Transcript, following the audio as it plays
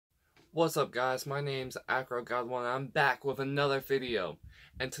What's up guys, my name's AcroGod1 and I'm back with another video.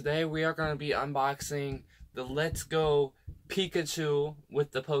 And today we are going to be unboxing the Let's Go Pikachu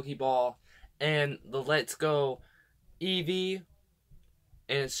with the Pokeball and the Let's Go Eevee.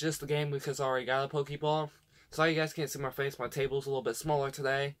 And it's just a game because I already got a Pokeball. Sorry you guys can't see my face, my table's a little bit smaller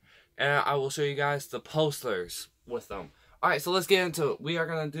today. And I will show you guys the posters with them. Alright, so let's get into it. We are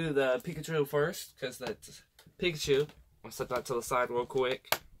going to do the Pikachu first because that's Pikachu. I'll set that to the side real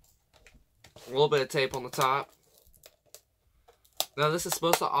quick. A little bit of tape on the top. Now this is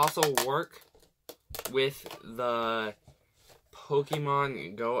supposed to also work with the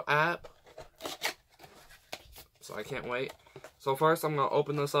Pokemon Go app. So I can't wait. So first I'm going to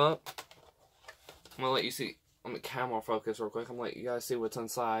open this up. I'm going to let you see, on the camera focus real quick. I'm going to let you guys see what's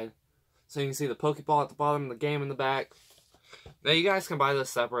inside. So you can see the Pokeball at the bottom, the game in the back. Now you guys can buy this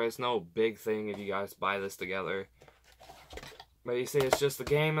separate. It's no big thing if you guys buy this together. But you see it's just the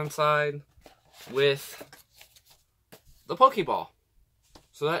game inside with the Pokeball.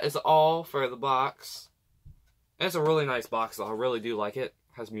 So that is all for the box. And it's a really nice box though. I really do like it. It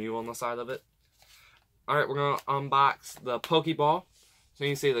has Mew on the side of it. Alright, we're going to unbox the Pokeball. So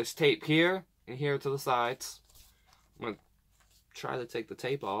you can see there's tape here and here to the sides. I'm going to try to take the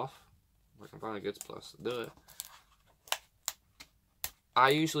tape off. If I can find a good place to do it. I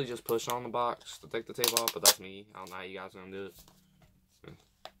usually just push on the box to take the tape off, but that's me. I don't know how you guys are going to do it.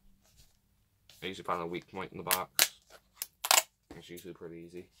 I usually find a weak point in the box. It's usually pretty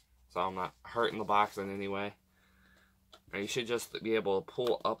easy. So I'm not hurting the box in any way. And you should just be able to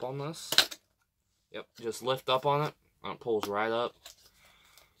pull up on this. Yep, just lift up on it. And it pulls right up.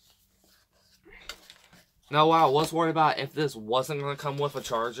 Now, wow, I was worried about if this wasn't going to come with a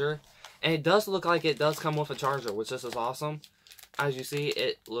charger. And it does look like it does come with a charger, which is awesome. As you see,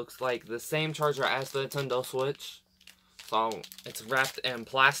 it looks like the same charger as the Nintendo Switch. So, it's wrapped in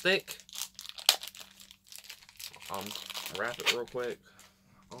plastic. Wrap it real quick.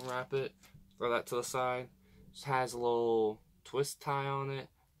 Unwrap it. Throw that to the side. Just has a little twist tie on it.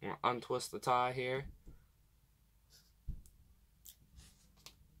 I'm going to untwist the tie here.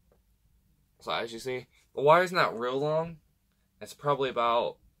 So as you see, the wire's not real long. It's probably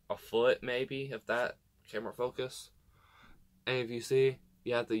about a foot maybe, if that. Camera focus. And if you see,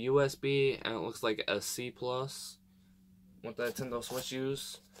 you have the USB and it looks like a C+. What the Nintendo Switch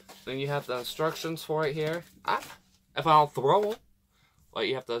use. Then you have the instructions for it here. If I don't throw them. But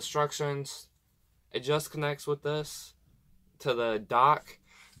you have the instructions. It just connects with this to the dock.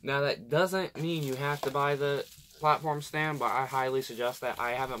 Now that doesn't mean you have to buy the platform stand, but I highly suggest that.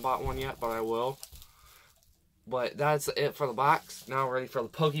 I haven't bought one yet, but I will. But that's it for the box. Now we're ready for the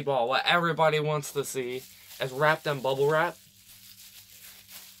Pokeball. What everybody wants to see is wrapped in bubble wrap.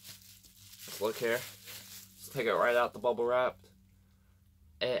 Let's look here. Let's take it right out the bubble wrap.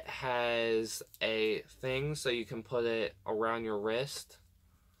 It has a thing so you can put it around your wrist.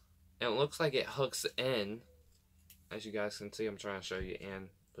 And it looks like it hooks in. As you guys can see, I'm trying to show you and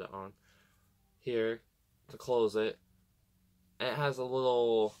put it on. Here, to close it. And it has a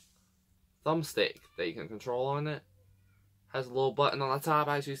little thumbstick that you can control on it. Has a little button on the top,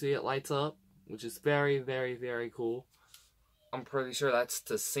 as you see it lights up. Which is very, very, very cool. I'm pretty sure that's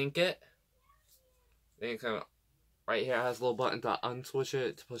to sync it. Then you can... Right here, it has a little button to unswitch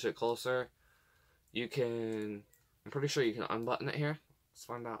it, to push it closer. You can... I'm pretty sure you can unbutton it here. Let's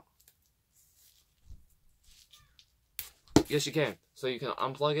find out. Yes, you can. So you can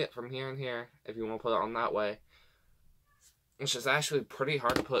unplug it from here and here, if you want to put it on that way. Which is actually pretty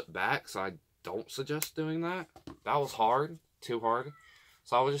hard to put back, so I don't suggest doing that. That was hard. Too hard.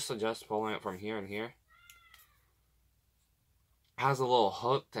 So I would just suggest pulling it from here and here. It has a little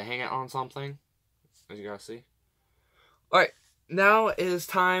hook to hang it on something. As you guys see. Alright, now it is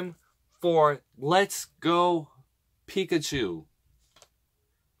time for Let's Go Pikachu.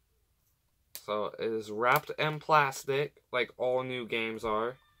 So it is wrapped in plastic, like all new games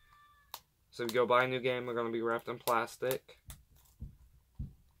are. So if you go buy a new game, they're going to be wrapped in plastic.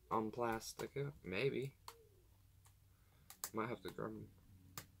 Unplastic it, maybe. Might have to grab them.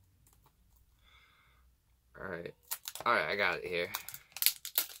 Alright, I got it here.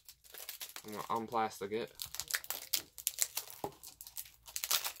 I'm going to unplastic it.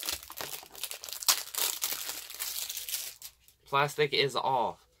 Plastic is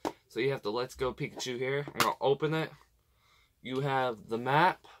off. So you have the Let's Go Pikachu here. I'm going to open it. You have the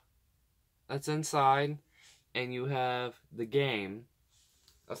map that's inside. And you have the game.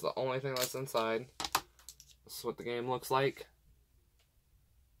 That's the only thing that's inside. This is what the game looks like.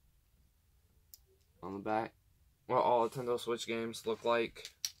 On the back. What all Nintendo Switch games look like.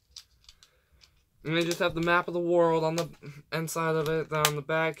 And they just have the map of the world on the inside of it. Then on the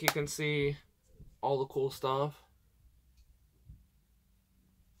back, you can see all the cool stuff.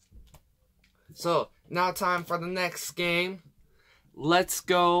 So, now time for the next game. Let's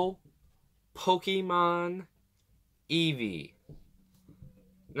go Pokemon Eevee.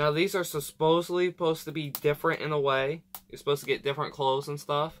 Now, these are supposedly supposed to be different in a way. You're supposed to get different clothes and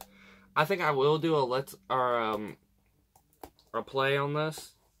stuff. I think I will do a play on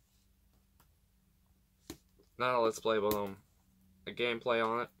this. Not a let's play, but a gameplay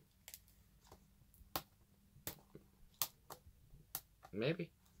on it. Maybe.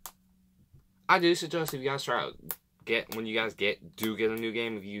 I do suggest if you guys when you guys do get a new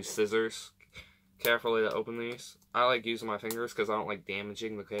game, if you use scissors carefully to open these. I like using my fingers because I don't like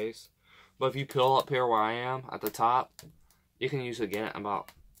damaging the case. But if you peel up here where I am at the top, you can usually get it in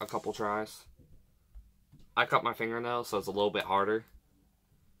about a couple tries. I cut my fingernails, so it's a little bit harder.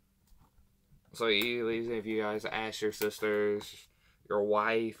 So easy if you guys ask your sisters, your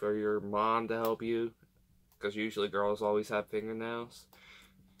wife, or your mom to help you, because usually girls always have fingernails.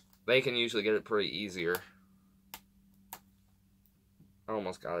 They can usually get it pretty easier. I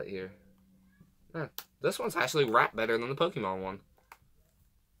almost got it here. Yeah, this one's actually wrapped better than the Pokemon one.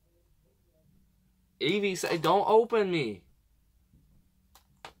 Eevee said, "Don't open me."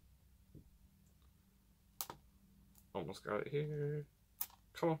 Almost got it here.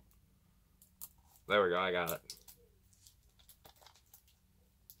 Come on. There we go, I got it.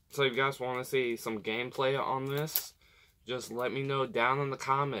 So if you guys want to see some gameplay on this, just let me know down in the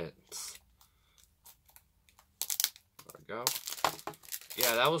comments. There we go.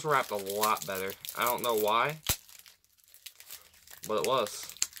 Yeah, that was wrapped a lot better. I don't know why, but it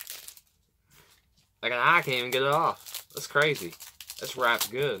was. Like, I can't even get it off. That's crazy. It's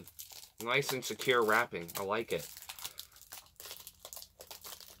wrapped good. Nice and secure wrapping. I like it.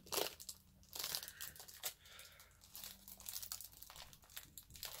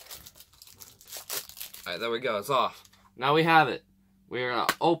 Alright, there we go. It's off. Now we have it. We're going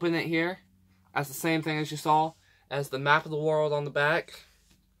to open it here. That's the same thing as you saw. As the map of the world on the back.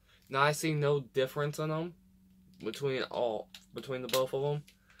 Now I see no difference in them between the both of them.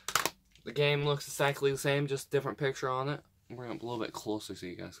 The game looks exactly the same, just different picture on it. I'm bring it up a little bit closer so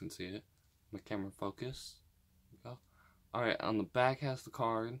you guys can see it. My camera focus. There we go. Alright, on the back has the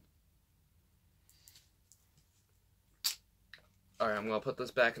card. Alright, I'm gonna put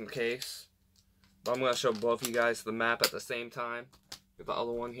this back in the case. But I'm gonna show both of you guys the map at the same time. Get the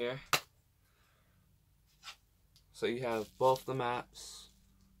other one here. So you have both the maps.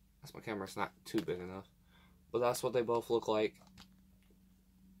 That's my camera's not too big enough. But that's what they both look like.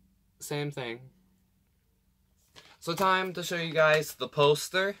 Same thing. So time to show you guys the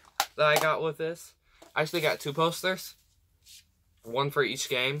poster that I got with this. I actually got two posters. One for each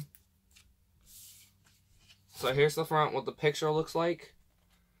game. So here's the front, what the picture looks like.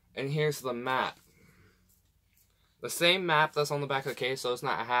 And here's the map. The same map that's on the back of the case, so it's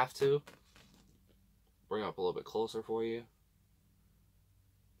not a have to. Bring it up a little bit closer for you.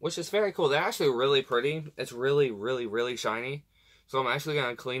 Which is very cool. They're actually really pretty. It's really, really, really shiny. So I'm actually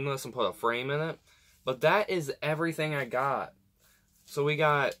going to clean this and put a frame in it. But that is everything I got. So we're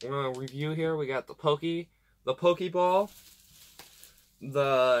going to review here. We got the Pokey, the Pokeball,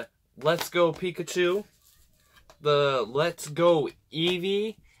 the Let's Go Pikachu, the Let's Go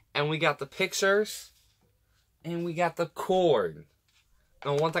Eevee, and we got the pictures, and we got the cord.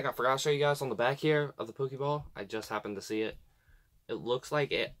 Now, one thing I forgot to show you guys on the back here of the Pokeball, I just happened to see it. It looks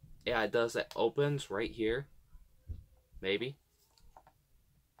like it does. It opens right here. Maybe.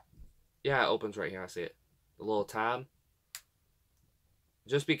 Yeah, it opens right here. I see it. The little tab.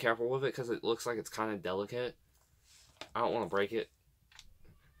 Just be careful with it because it looks like it's kind of delicate. I don't want to break it.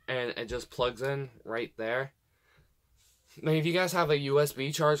 And it just plugs in right there. Now, if you guys have a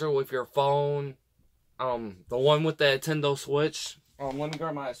USB charger with your phone, the one with the Nintendo Switch, let me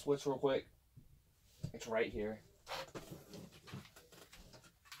grab my Switch real quick. It's right here.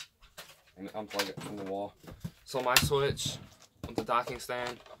 And unplug it from the wall. So my Switch with the docking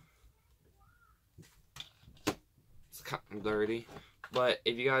stand, it's kind of dirty, but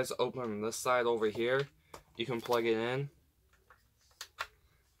if you guys open this side over here, you can plug it in,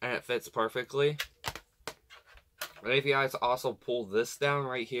 and it fits perfectly. And if you guys also pull this down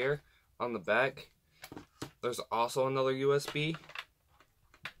right here on the back, there's also another USB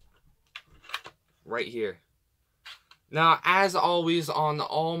right here. Now, as always on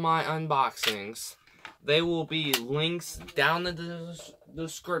all my unboxings, there will be links down in the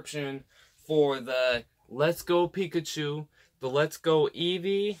description for the Let's Go Pikachu, the Let's Go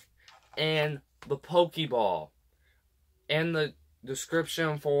Eevee, and the Pokeball. And the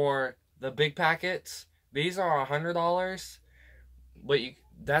description for the big packets. These are $100, but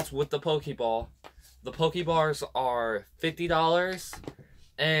that's with the Pokeball. The Pokeballs are $50,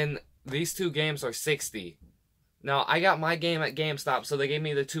 and these two games are $60. Now, I got my game at GameStop, so they gave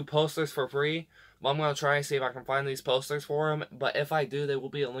me the 2 posters for free. But I'm going to try and see if I can find these posters for them. But if I do, there will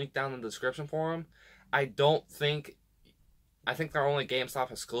be a link down in the description for them. I think they're only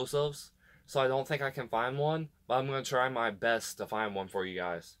GameStop exclusives, so I don't think I can find one. But I'm going to try my best to find one for you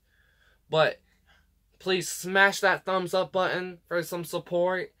guys. But please smash that thumbs up button for some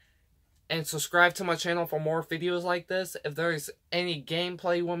support. And subscribe to my channel for more videos like this. If there's any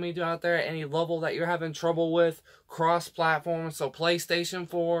gameplay you want me to do out there, any level that you're having trouble with, cross-platform, so PlayStation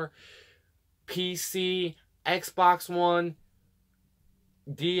 4, PC, Xbox One,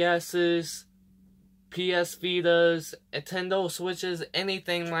 DS's, PS Vitas, Nintendo Switches,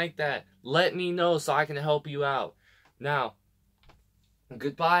 anything like that, let me know so I can help you out. Now,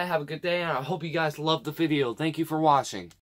 goodbye, have a good day, and I hope you guys loved the video. Thank you for watching.